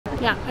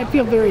Yeah, I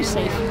feel very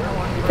safe.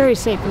 Very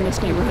safe in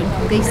this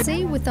neighborhood. They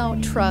say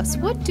without trust,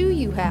 what do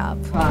you have?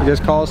 You guys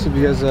call us if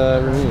you guys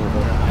remain.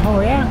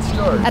 Oh yeah.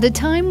 At a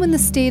time when the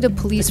state of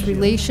police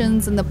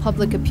relations and the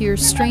public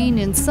appears strained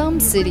in some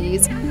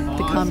cities,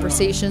 the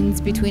conversations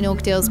between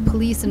Oakdale's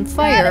police and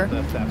fire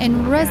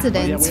and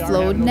residents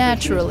flowed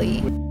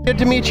naturally. Good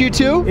to meet you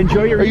too.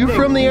 Enjoy your evening. Are you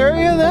from the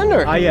area then?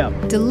 Or? I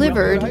am.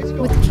 Delivered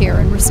with care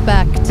and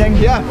respect.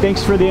 Yeah.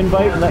 Thanks for the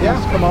invite. Let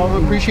us come out.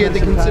 Appreciate the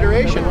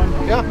consideration.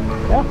 Yeah.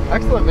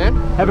 Excellent, man.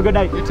 Have a good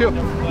night. You too.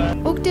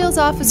 Oakdale's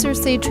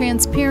officers say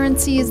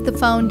transparency is the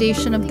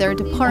foundation of their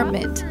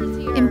department,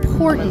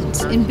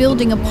 important in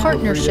building a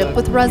partnership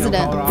with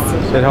residents.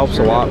 It helps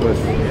a lot with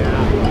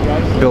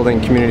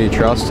building community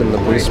trust in the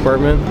police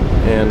department,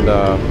 and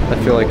I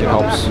feel like it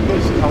helps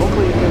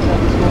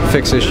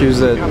fix issues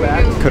that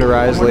could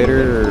arise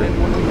later or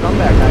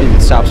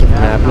even stops them from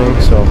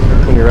happening. So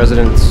when your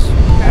residents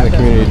and the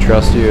community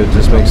trust you, it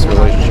just makes the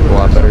relationship a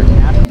lot better.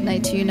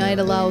 Night to Unite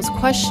allows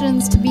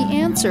questions to be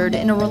answered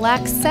in a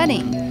relaxed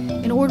setting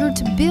in order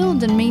to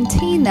build and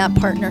maintain that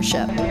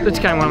partnership. It's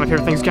kind of one of my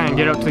favorite things, kind of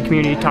get out to the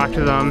community, talk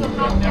to them,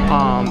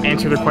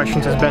 answer their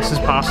questions as best as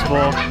possible,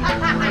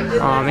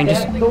 and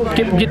just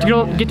get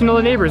to know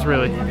the neighbors,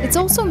 really. It's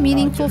also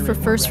meaningful for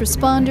first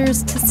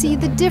responders to see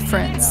the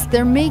difference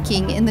they're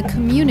making in the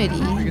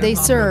community they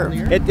serve.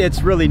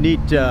 It's really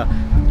neat to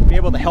be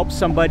able to help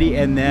somebody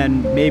and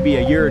then maybe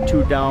a year or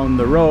two down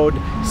the road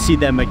see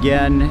them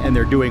again and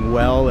they're doing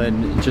well,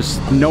 and just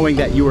knowing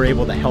that you were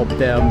able to help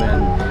them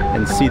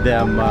and see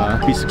them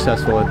be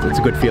successful, it's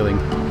a good feeling.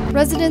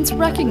 Residents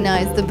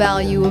recognize the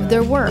value of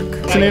their work.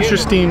 It's an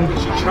interesting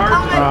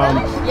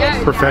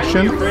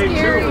profession.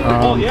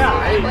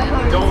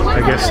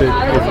 I guess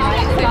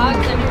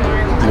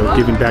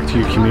giving back to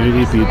your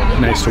community, it'd be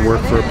nice to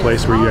work for a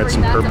place where you had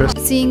some purpose.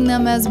 Seeing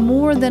them as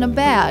more than a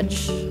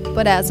badge,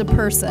 but as a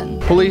person.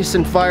 Police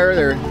and fire,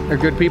 they're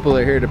good people.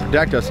 They're here to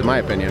protect us, in my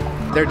opinion.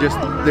 They're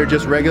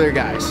just regular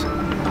guys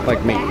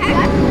like me.